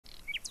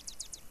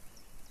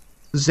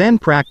Zen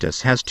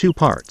practice has two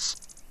parts.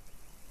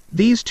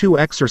 These two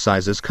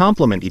exercises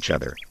complement each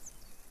other.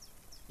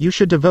 You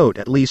should devote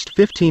at least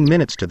 15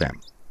 minutes to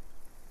them.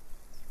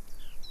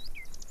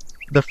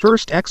 The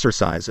first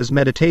exercise is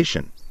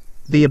meditation,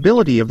 the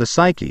ability of the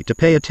psyche to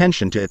pay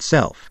attention to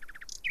itself.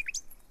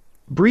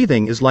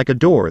 Breathing is like a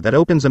door that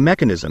opens a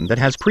mechanism that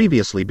has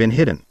previously been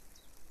hidden.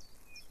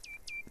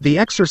 The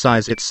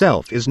exercise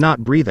itself is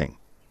not breathing.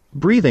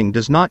 Breathing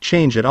does not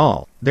change at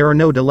all, there are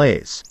no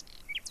delays.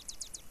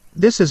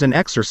 This is an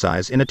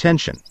exercise in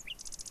attention.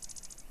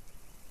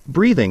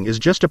 Breathing is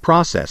just a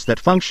process that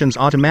functions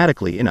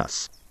automatically in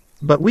us.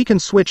 But we can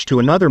switch to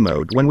another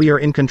mode when we are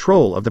in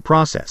control of the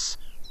process.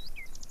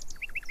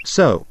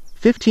 So,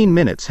 15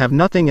 minutes have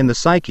nothing in the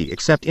psyche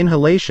except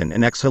inhalation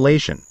and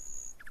exhalation.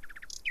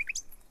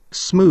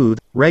 Smooth,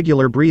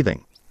 regular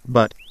breathing,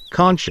 but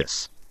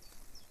conscious.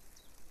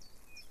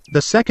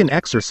 The second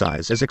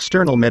exercise is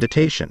external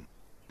meditation,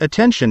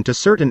 attention to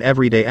certain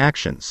everyday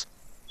actions.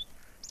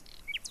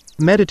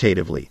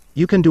 Meditatively,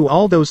 you can do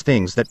all those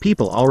things that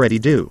people already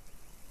do.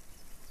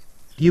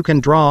 You can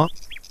draw,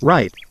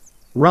 write,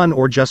 run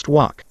or just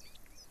walk.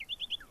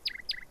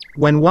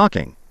 When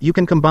walking, you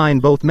can combine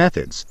both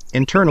methods,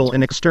 internal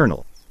and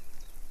external.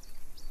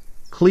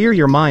 Clear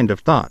your mind of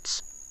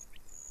thoughts.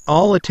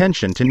 All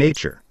attention to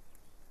nature.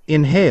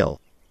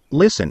 Inhale,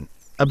 listen,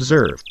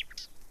 observe.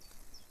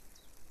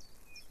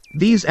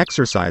 These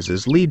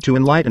exercises lead to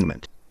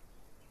enlightenment.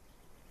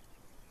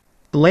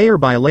 Layer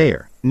by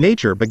layer,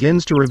 nature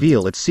begins to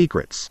reveal its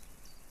secrets.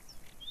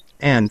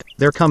 And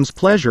there comes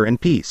pleasure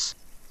and peace.